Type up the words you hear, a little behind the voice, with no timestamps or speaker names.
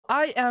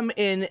I am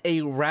in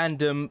a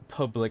random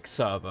public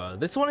server.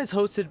 This one is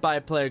hosted by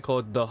a player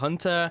called The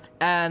Hunter,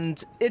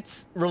 and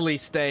it's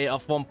release day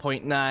of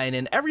 1.9,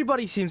 and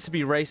everybody seems to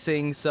be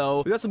racing,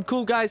 so we got some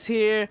cool guys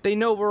here. They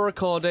know we're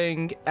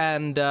recording,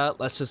 and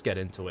let's just get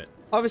into it.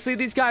 Obviously,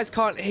 these guys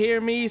can't hear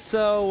me,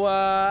 so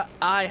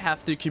I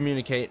have to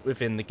communicate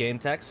within the game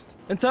text.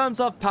 In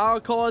terms of power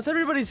cores,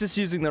 everybody's just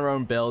using their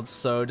own builds,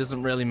 so it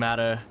doesn't really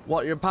matter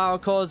what your power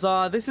cores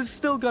are. This is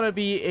still gonna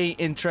be an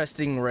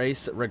interesting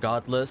race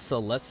regardless, so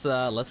let's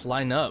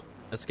line up.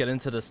 Let's get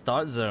into the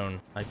start zone.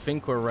 I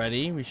think we're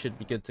ready. We should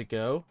be good to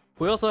go.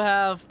 We also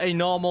have a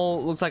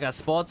normal, looks like a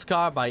sports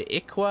car by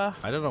Iqua.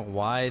 I don't know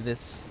why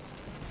this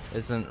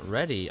isn't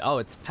ready. Oh,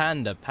 it's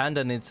Panda.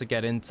 Panda needs to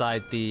get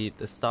inside the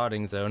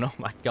starting zone. Oh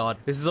my god.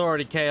 This is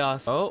already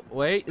chaos. Oh,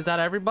 wait. Is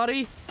that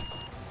everybody?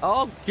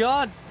 Oh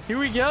god. Here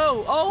we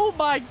go. Oh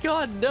my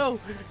god. No.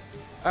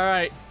 All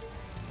right.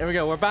 Here we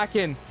go. We're back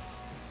in.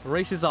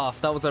 Race is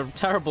off. That was a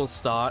terrible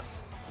start.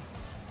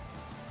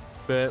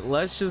 But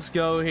let's just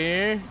go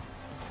here.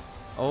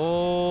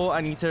 Oh, I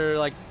need to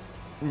like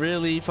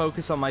really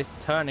focus on my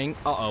turning.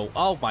 Uh-oh.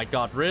 Oh my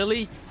god.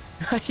 Really?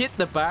 I hit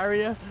the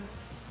barrier.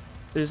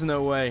 There's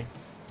no way.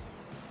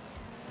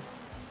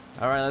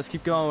 Alright, let's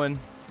keep going.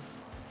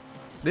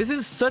 This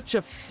is such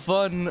a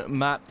fun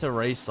map to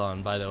race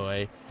on, by the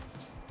way.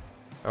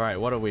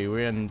 Alright, what are we?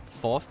 We're in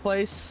 4th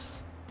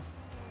place?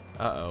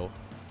 Uh-oh.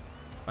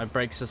 My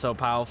brakes are so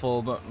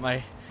powerful, but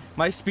my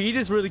speed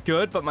is really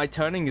good, but my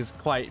turning is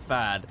quite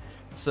bad.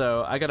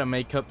 So, I gotta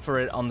make up for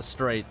it on the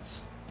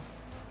straights.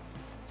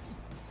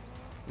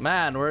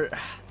 Man, we're...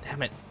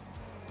 Damn it.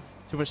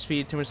 Too much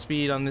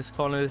speed on this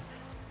corner.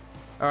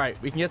 Alright,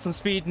 we can get some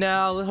speed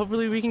now.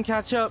 Hopefully we can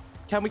catch up.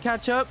 Can we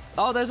catch up?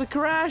 Oh, there's a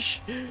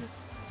crash!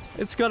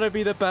 It's gonna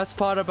be the best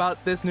part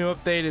about this new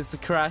update is the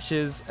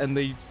crashes and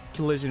the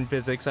collision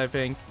physics, I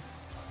think.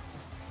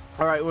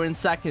 Alright, we're in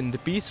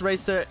 2nd. Beast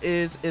Racer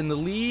is in the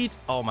lead.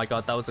 Oh my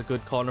god, that was a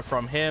good corner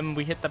from him.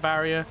 We hit the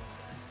barrier.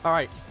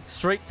 Alright,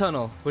 straight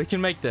tunnel. We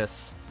can make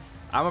this.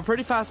 I'm a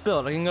pretty fast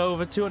build. I can go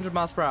over 200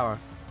 miles per hour.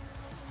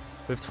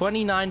 With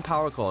 29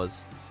 power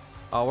cores.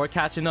 Oh, we're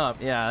catching up.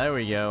 Yeah, there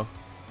we go.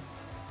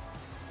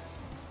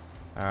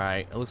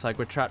 Alright, it looks like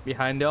we're trapped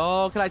behind.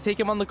 Oh, can I take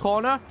him on the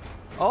corner?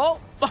 Oh,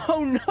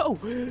 oh no,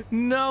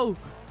 no.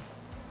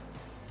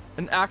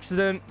 An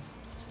accident.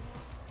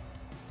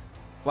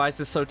 Why is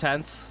this so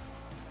tense?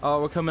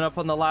 Oh, we're coming up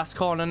on the last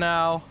corner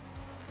now.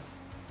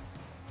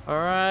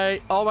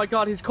 Alright. Oh my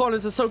god, his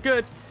corners are so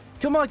good.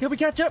 Come on, can we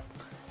catch up?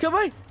 Come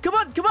on, come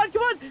on, come on,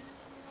 come on.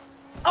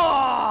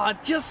 Oh,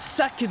 just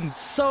seconds.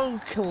 So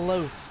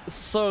close,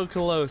 so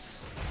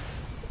close.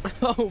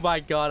 Oh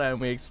my god,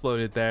 and we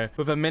exploded there.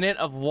 With a minute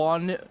of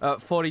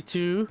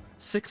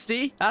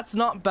 1:42.60. That's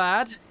not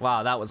bad.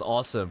 Wow, that was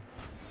awesome.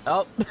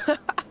 Oh.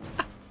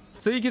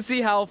 So you can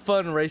see how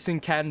fun racing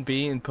can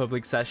be in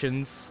public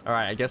sessions.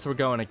 Alright, I guess we're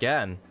going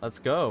again. Let's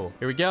go.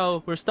 Here we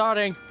go. We're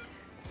starting.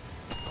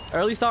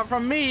 Early start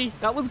from me.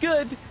 That was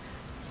good.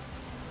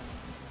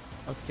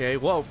 Okay,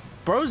 whoa.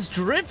 Bro's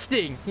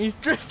drifting. He's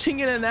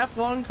drifting in an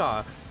F1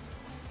 car.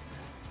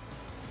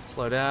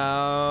 Slow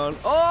down.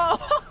 Oh!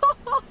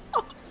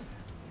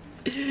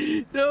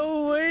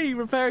 No way!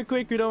 Repair it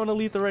quick. We don't want to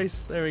leave the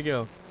race. There we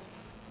go.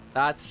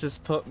 That's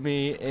just put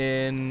me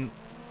in...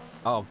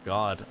 Oh,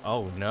 God.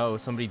 Oh, no.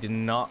 Somebody did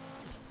not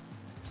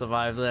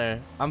survive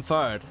there. I'm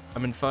 3rd.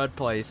 I'm in 3rd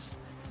place.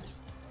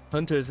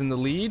 Hunter's in the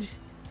lead.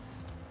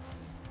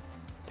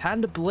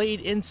 Panda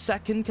Blade in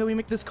 2nd. Can we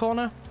make this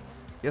corner?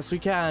 Yes, we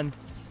can.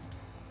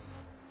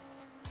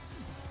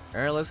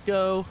 Alright, let's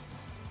go.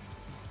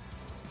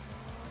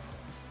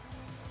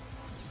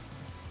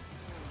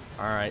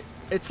 Alright.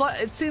 It's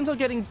like, it seems like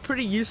getting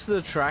pretty used to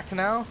the track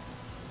now.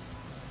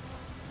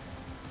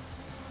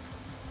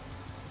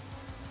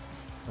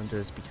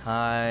 Hunter's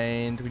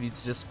behind. We need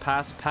to just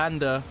pass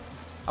Panda.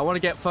 I want to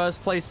get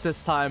 1st place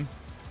this time.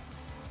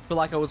 I feel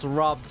like I was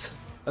robbed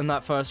in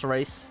that 1st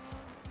race.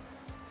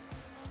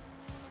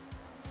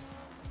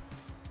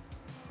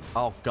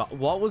 Oh god,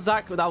 what was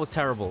that? That was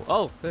terrible.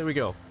 Oh, there we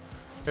go.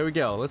 Here we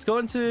go. Let's go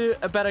into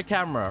a better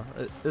camera.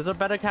 Is there a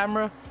better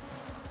camera?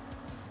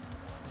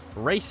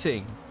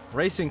 Racing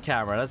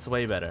camera, that's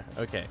way better.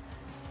 Okay.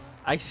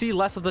 I see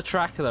less of the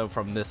track though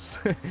from this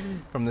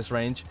from this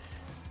range.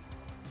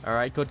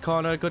 Alright, good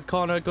corner, good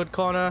corner, good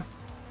corner.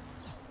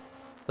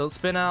 Don't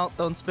spin out,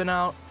 don't spin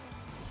out.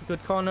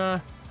 Good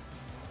corner.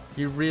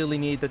 You really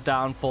need the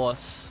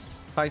downforce.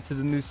 Thanks to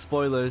the new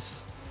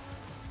spoilers.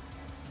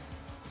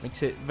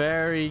 Makes it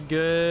very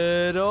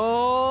good.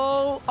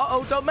 Oh!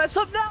 Uh-oh, don't mess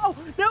up now!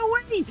 No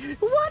way!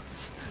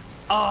 What?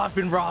 Oh, I've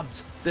been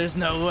robbed. There's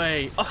no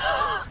way.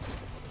 Oh.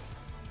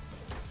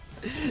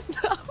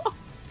 No.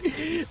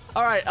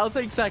 Alright, I'll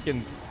take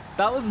 2nd.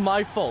 That was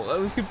my fault. That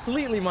was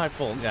completely my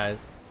fault, guys.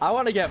 I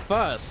want to get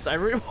 1st. I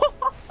really...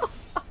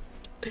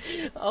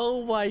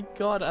 Oh my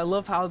god, I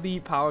love how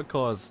the power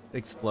cores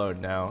explode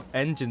now.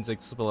 Engines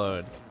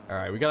explode.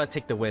 Alright, we gotta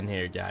take the win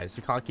here, guys.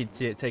 We can't keep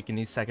taking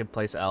these 2nd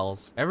place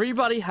L's.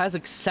 Everybody has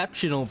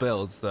exceptional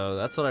builds, though.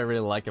 That's what I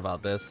really like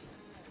about this.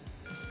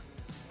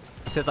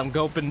 says I'm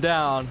gulping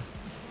down.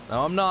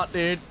 No, I'm not,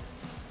 dude.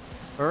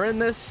 We're in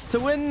this to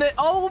win it.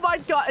 Oh my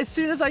god. As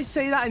soon as I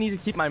say that, I need to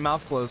keep my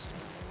mouth closed.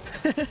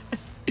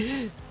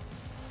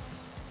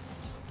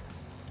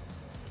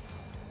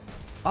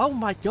 Oh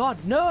my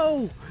god,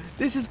 no!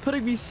 This is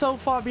putting me so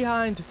far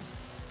behind.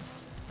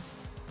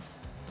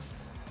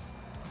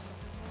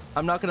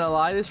 I'm not gonna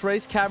lie, this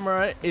race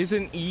camera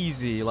isn't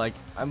easy. Like,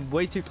 I'm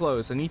way too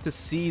close. I need to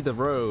see the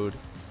road.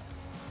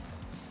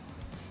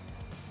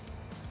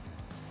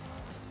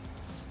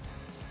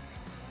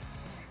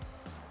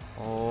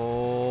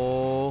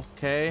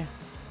 Okay.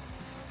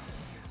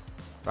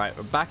 Right,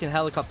 we're back in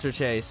helicopter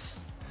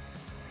chase.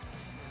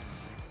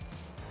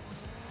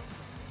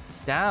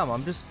 Damn,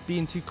 I'm just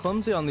being too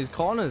clumsy on these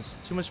corners.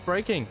 Too much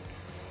braking.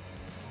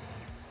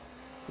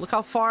 Look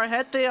how far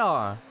ahead they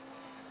are.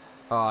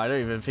 Oh, I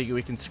don't even think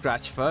we can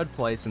scratch third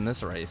place in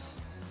this race.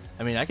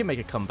 I mean, I can make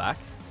a comeback,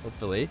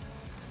 hopefully.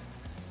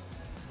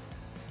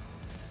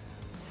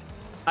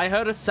 I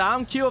heard a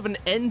sound cue of an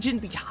engine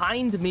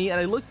behind me, and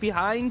I looked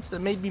behind. That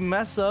made me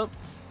mess up.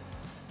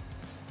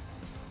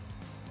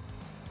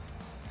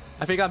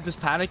 I think I'm just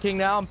panicking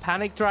now. I'm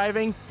panic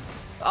driving.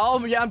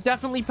 Oh, yeah, I'm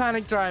definitely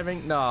panic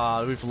driving.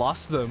 No, we've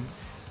lost them.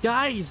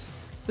 Guys,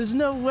 there's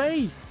no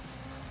way.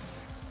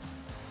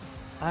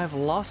 I have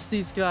lost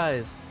these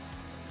guys.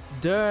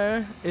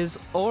 Durr is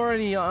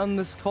already on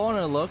this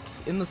corner, look,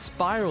 in the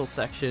spiral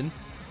section.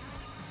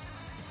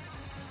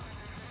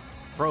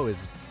 Bro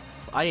is...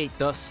 I ate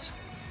dust.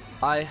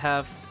 I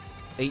have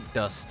ate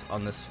dust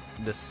on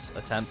this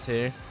attempt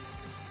here.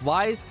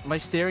 Why is my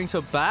steering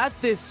so bad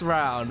this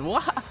round?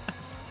 What?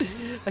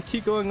 I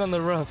keep going on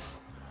the rough.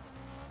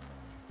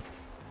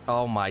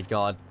 Oh my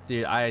god,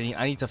 dude,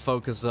 I need to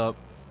focus up.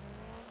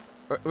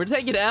 We're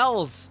taking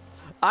L's.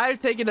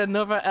 I've taken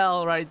another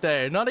L right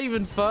there. Not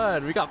even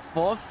third. We got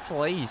 4th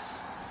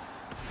place.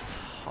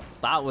 Oh,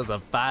 that was a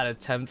bad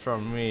attempt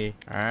from me.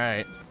 All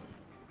right.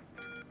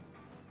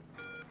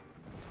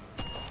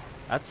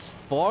 That's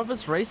 4 of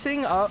us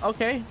racing?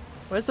 Okay.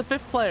 Where's the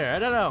 5th player? I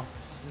don't know.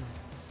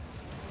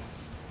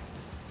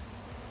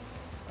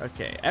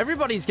 Okay,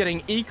 everybody's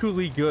getting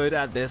equally good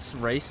at this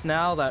race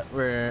now that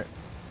we're...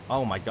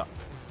 Oh my god.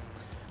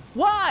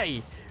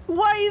 Why?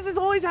 Why is this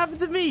always happening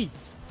to me?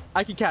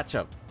 I can catch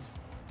up.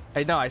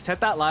 I know, I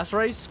said that last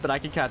race, but I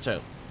can catch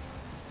up.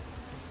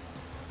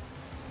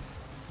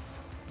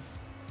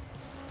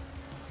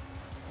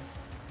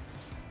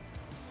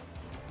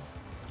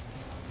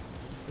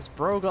 This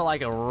bro got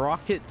like a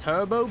rocket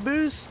turbo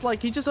boost?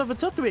 Like, he just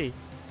overtook me.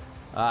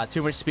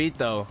 Too much speed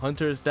though.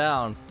 Hunter is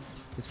down.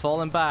 He's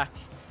falling back.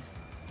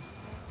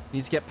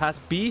 Needs to get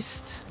past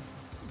Beast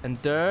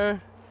and Durr.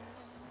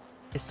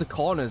 It's the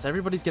corners.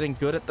 Everybody's getting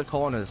good at the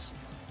corners.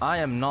 I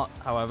am not,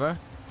 however.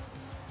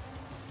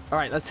 All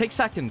right, let's take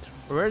second.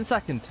 We're in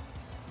second.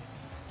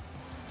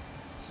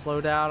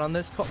 Slow down on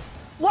this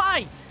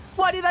Why?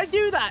 Why did I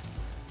do that?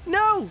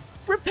 No!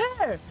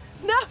 Repair!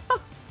 No!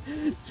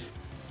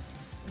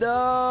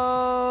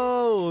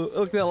 No!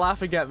 Look, they're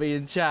laughing at me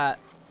in chat.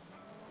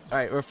 All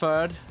right, we're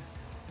third.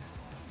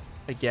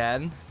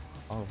 Again.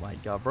 Oh my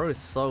god, bro is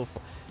so...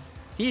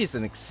 He is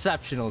an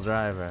exceptional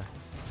driver.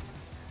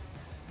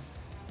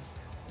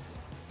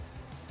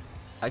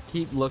 I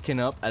keep looking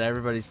up at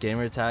everybody's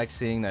gamer tag,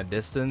 seeing their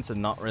distance,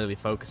 and not really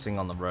focusing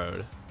on the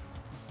road.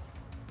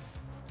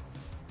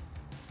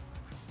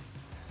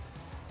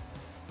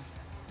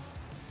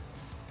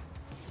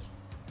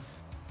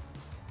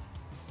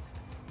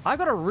 I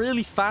got a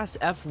really fast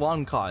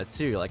F1 car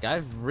too. Like,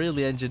 I've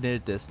really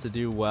engineered this to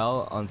do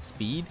well on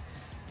speed.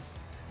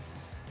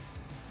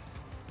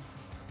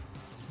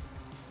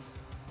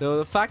 Though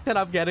the fact that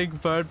I'm getting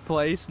 3rd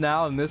place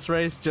now in this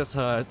race just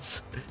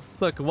hurts.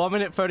 Look, 1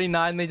 minute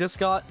 39 they just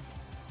got.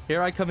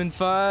 Here I come in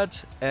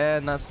 3rd,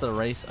 and that's the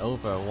race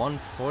over.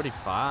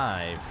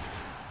 145.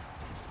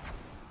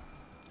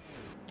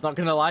 Not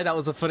gonna lie, that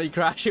was a funny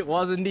crash. It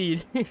was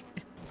indeed.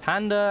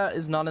 Panda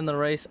is not in the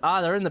race.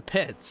 Ah, they're in the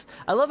pits.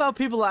 I love how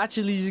people are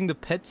actually using the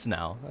pits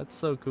now. That's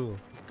so cool.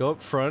 Go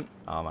up front.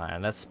 Oh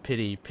man, that's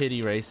pity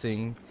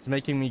racing. It's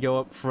making me go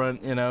up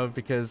front, you know,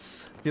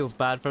 because it feels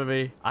bad for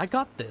me. I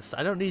got this.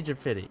 I don't need your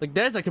pity. Like,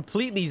 there's a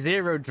completely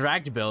zero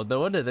dragged build.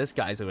 No wonder this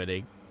guy's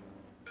winning.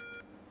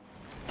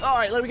 All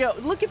right, let me go.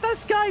 Look at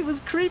this guy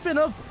was creeping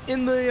up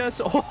in the...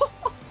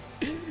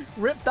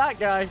 Rip that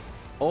guy.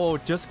 Oh,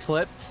 just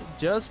clipped.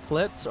 Just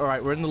clipped. All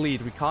right, we're in the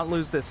lead. We can't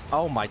lose this.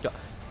 Oh my god.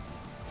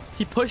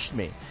 He pushed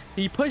me.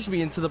 He pushed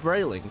me into the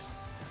railings.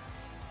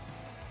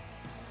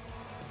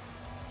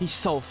 He's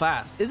so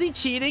fast. Is he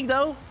cheating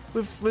though?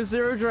 With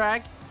zero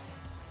drag?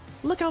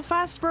 Look how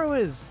fast bro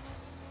is.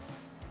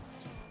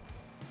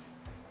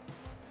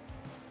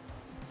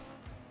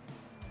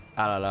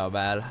 I don't know,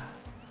 man.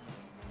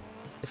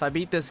 If I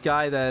beat this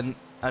guy, then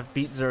I've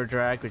beat zero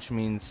drag, which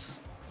means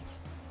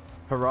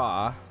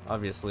hurrah,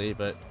 obviously,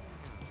 but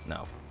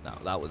no,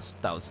 that was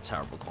a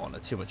terrible corner.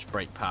 Too much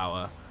brake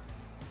power,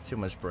 too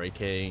much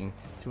braking,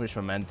 too much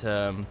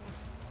momentum.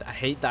 I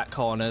hate that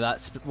corner,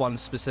 that one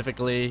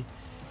specifically.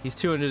 He's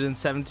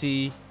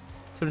 270,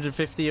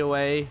 250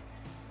 away.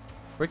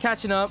 We're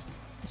catching up.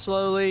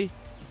 Slowly.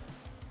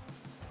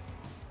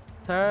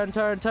 Turn,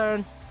 turn,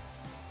 turn.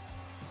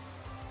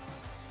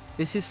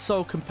 This is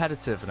so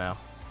competitive now.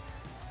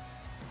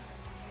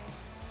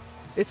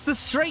 It's the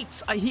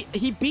straights.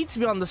 He beats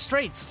me on the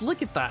straights.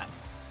 Look at that.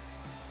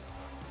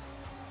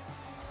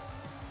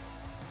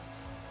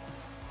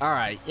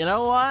 Alright, you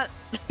know what?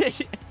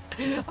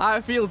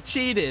 I feel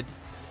cheated.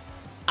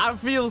 I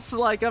feel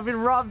like I've been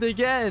robbed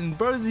again.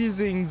 Bro's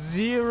using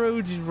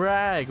zero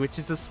drag, which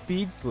is a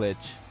speed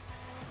glitch.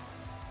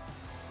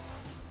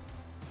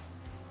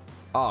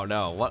 Oh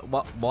no,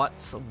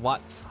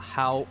 what?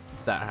 How did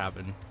that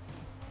happen?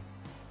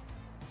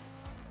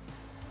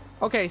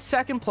 Okay,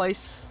 second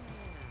place.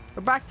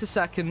 We're back to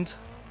second.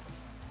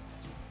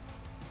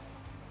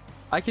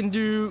 I can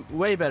do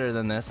way better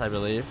than this, I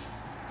believe.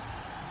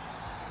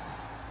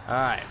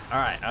 Alright.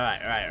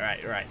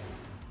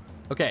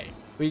 Okay,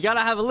 we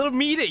gotta have a little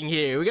meeting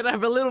here. We gotta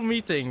have a little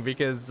meeting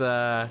because,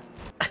 I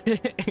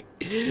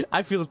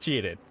feel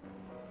cheated.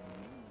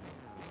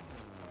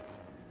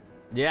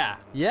 Yeah,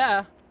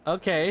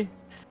 okay.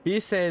 B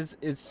says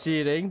it's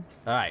cheating.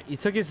 Alright, he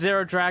took his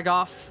zero drag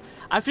off.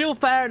 I feel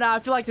fair now. I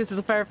feel like this is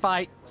a fair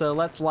fight. So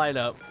let's line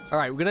up.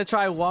 Alright, we're gonna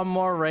try one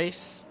more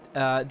race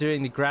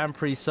doing the Grand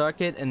Prix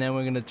circuit, and then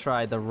we're gonna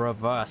try the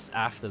reverse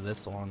after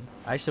this one.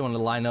 I actually want to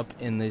line up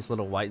in these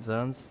little white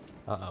zones.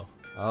 Uh-oh.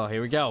 Oh,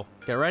 here we go.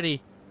 Get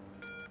ready.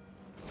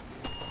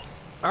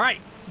 Alright,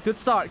 good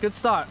start, good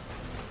start.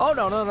 Oh,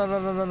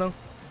 no.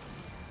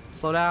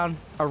 Slow down.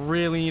 I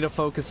really need to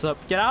focus up.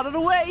 Get out of the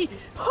way!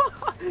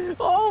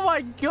 Oh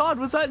my god,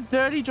 was that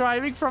dirty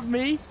driving from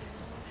me?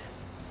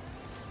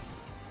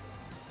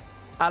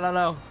 I don't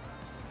know.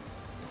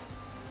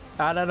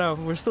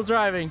 We're still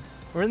driving.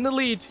 We're in the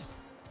lead.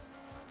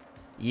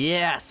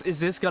 Yes! Is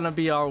this gonna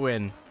be our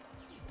win?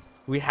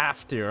 We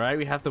have to, right?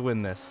 We have to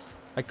win this.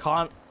 I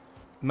can't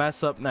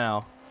mess up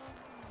now.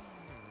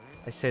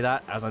 I say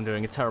that as I'm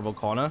doing a terrible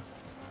corner.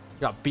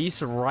 Got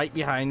Beast right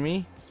behind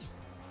me.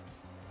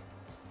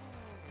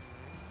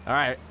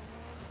 Alright.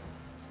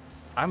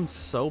 I'm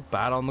so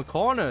bad on the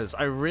corners.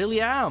 I really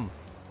am.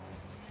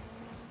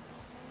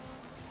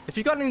 If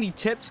you got any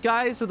tips,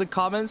 guys, in the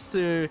comments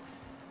to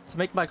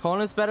make my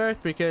corners better,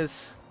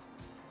 because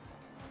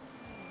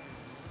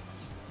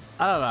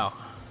I don't know.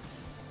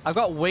 I've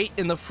got weight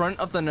in the front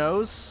of the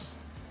nose.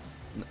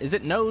 Is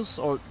it nose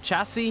or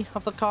chassis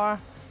of the car?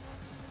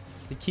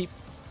 They keep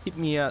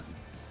me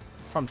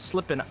from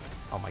slipping.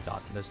 Oh my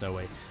god, there's no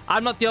way.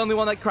 I'm not the only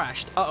one that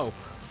crashed. Uh-oh.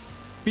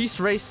 Beast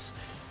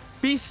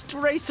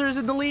Racer's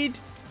in the lead.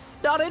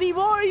 Not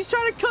anymore. He's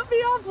trying to cut me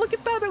off. Look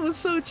at that. That was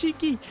so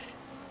cheeky.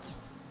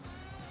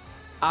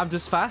 I'm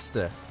just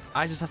faster.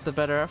 I just have the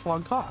better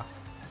F1 car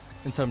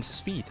in terms of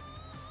speed.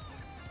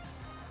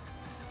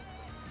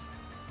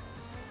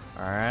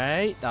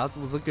 Alright, that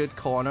was a good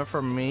corner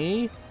from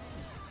me.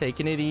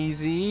 Taking it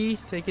easy.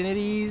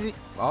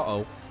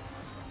 Uh-oh.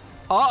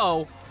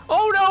 Uh-oh.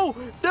 Oh no!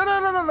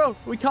 No.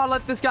 We can't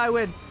let this guy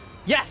win.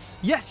 Yes!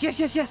 Yes,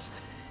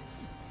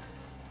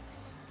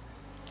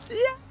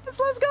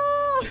 let's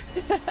go!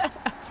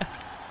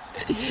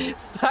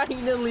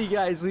 Finally,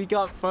 guys, we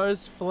got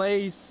first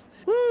place.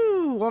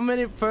 Woo! 1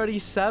 minute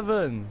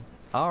 37.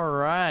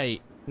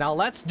 Alright. Now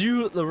let's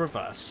do the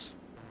reverse.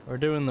 We're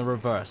doing the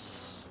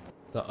reverse.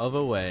 The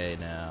other way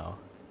now.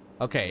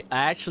 Okay, I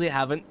actually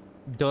haven't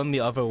done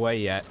the other way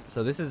yet.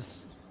 So this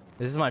is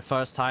my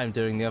first time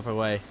doing the other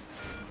way.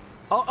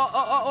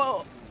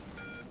 Oh.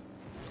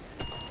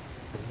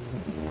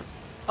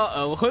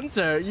 Uh-oh,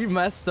 Hunter, you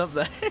messed up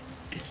there.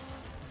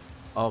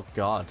 Oh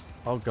god,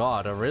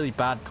 a really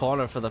bad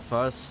corner for the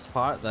first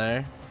part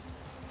there.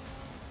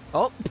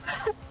 Oh,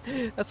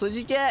 that's what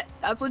you get.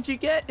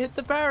 Hit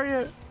the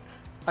barrier.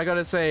 I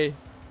gotta say,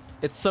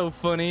 it's so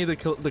funny, the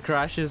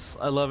crashes.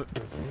 I love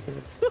it.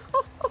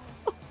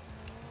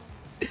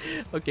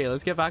 Okay,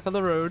 let's get back on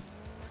the road.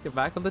 Let's get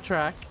back on the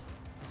track.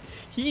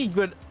 He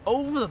went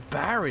over the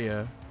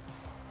barrier.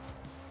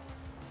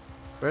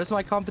 Where's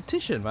my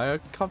competition? My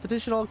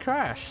competition all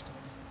crashed.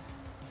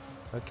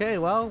 Okay,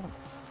 well,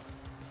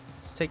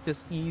 let's take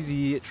this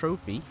easy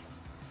trophy.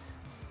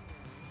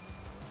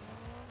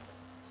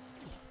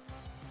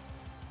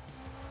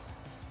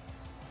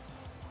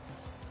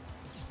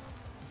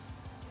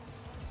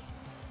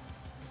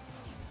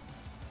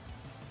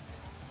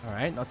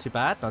 Alright, not too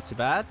bad.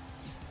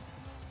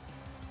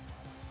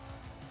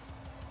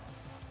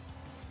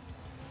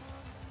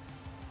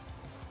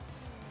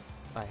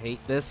 I hate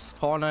this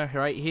corner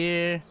right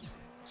here.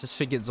 Just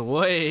think it's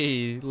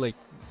way,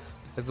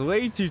 it's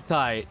way too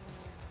tight.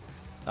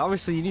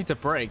 Obviously, you need to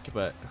brake,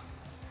 but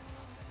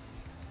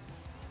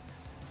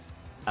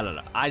I don't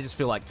know. I just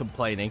feel like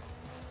complaining.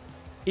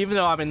 Even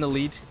though I'm in the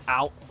lead.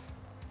 Ow.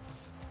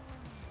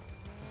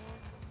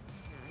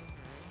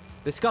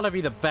 This gotta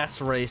be the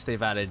best race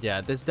they've added.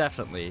 Yeah, this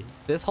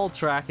whole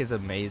track is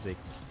amazing.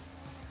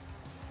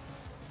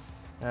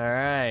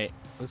 Alright.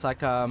 Looks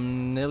like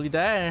I'm nearly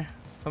there.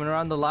 Coming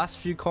around the last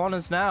few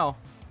corners now.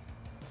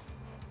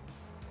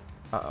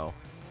 Uh-oh.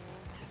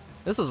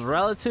 This was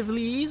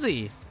relatively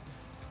easy.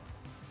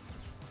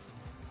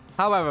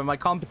 However, my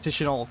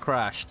competition all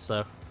crashed,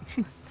 so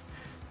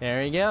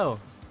there you go.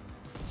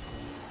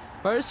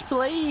 First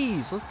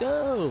place, let's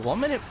go. 1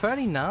 minute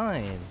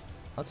 39.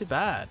 Not too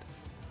bad.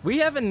 We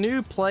have a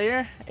new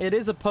player. It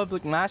is a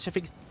public match. I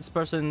think this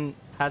person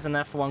has an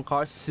F1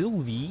 car.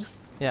 Sylvie.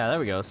 Yeah, there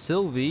we go.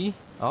 Sylvie.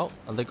 Oh,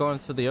 they're going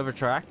through the other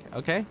track.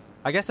 Okay.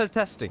 I guess they're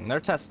testing. They're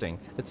testing.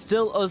 It's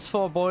still us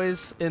 4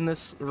 boys in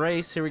this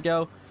race. Here we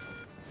go.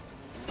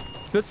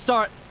 Good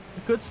start.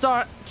 Good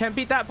start. Can't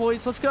beat that,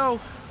 boys. Let's go.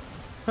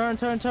 Turn,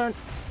 turn, turn.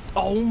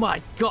 Oh my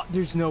god,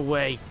 there's no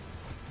way.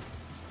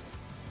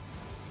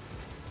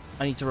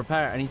 I need to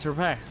repair. I need to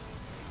repair.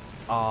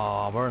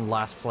 Oh, we're in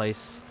last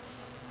place.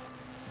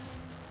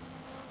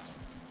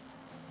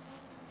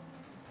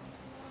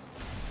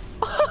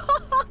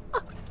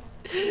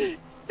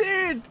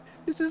 Dude,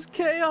 this is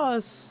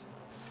chaos.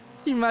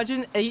 Can you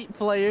imagine 8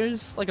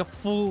 players, like a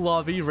full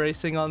lobby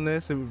racing on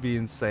this? It would be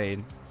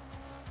insane.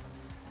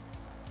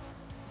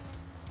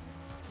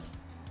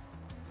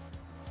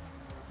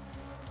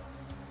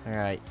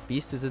 Alright,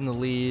 Beast is in the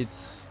lead.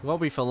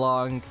 Won't be for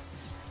long.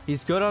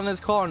 He's good on his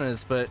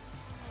corners, but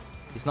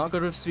he's not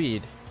good with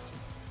speed.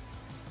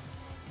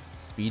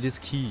 Speed is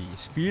key.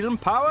 Speed and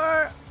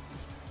power!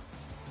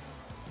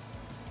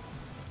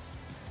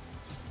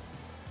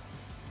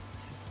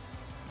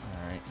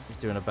 Alright, he's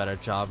doing a better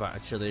job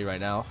actually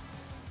right now.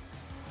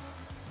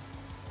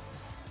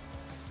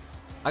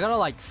 I gotta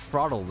like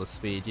throttle the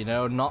speed, you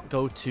know, not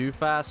go too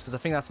fast, because I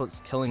think that's what's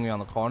killing me on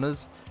the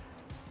corners.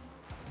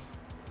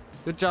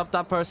 Good job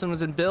that person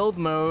was in build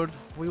mode.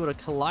 We would have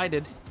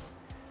collided.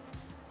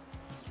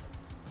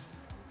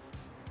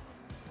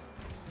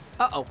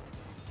 Uh-oh.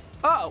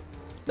 Uh-oh.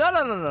 No,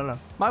 no, no, no, no.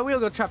 My wheel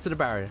got trapped in the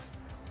barrier.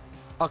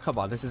 Oh, come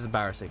on. This is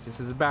embarrassing.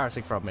 This is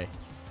embarrassing from me.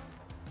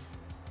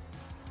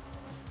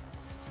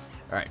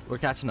 Alright, we're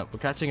catching up. We're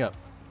catching up.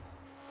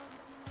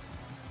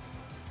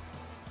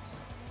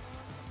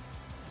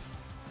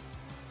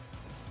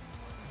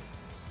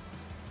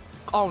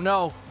 Oh,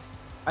 no.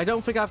 I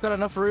don't think I've got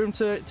enough room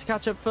to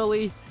catch up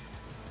fully.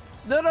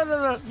 No, no,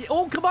 no, no.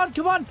 Oh, come on,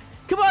 come on.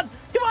 Come on,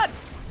 come on.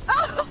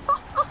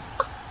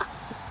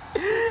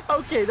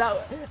 Okay,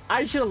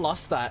 I should have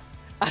lost that.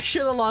 I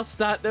should have lost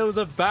that. There was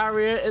a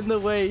barrier in the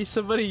way.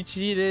 Somebody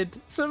cheated.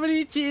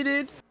 Somebody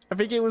cheated. I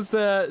think it was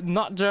the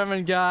not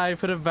German guy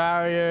put a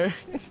barrier.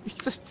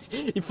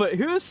 He put,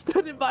 who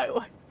stood in my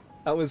way?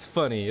 That was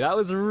funny. That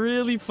was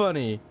really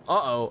funny.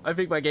 Uh-oh. I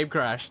think my game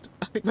crashed.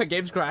 I think my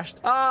game's crashed.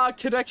 Ah,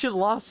 connection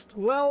lost.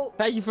 Well,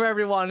 thank you for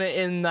everyone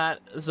in that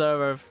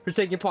server for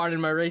taking part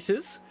in my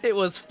races. It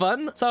was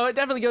fun. So it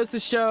definitely goes to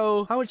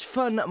show how much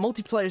fun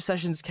multiplayer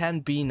sessions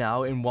can be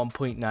now in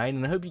 1.9.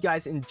 And I hope you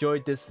guys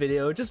enjoyed this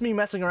video. Just me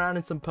messing around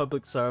in some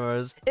public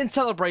servers in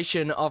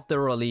celebration of the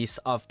release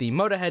of the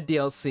Motorhead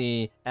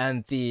DLC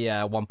and the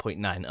 1.9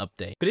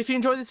 update. But if you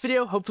enjoyed this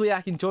video, hopefully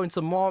I can join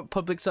some more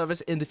public servers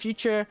in the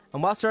future.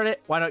 And whilst we're at it,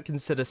 why not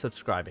consider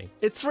subscribing?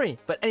 It's free.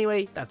 But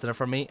anyway, that's enough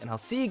from me, and I'll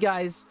see you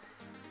guys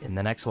in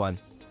the next one.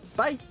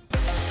 Bye!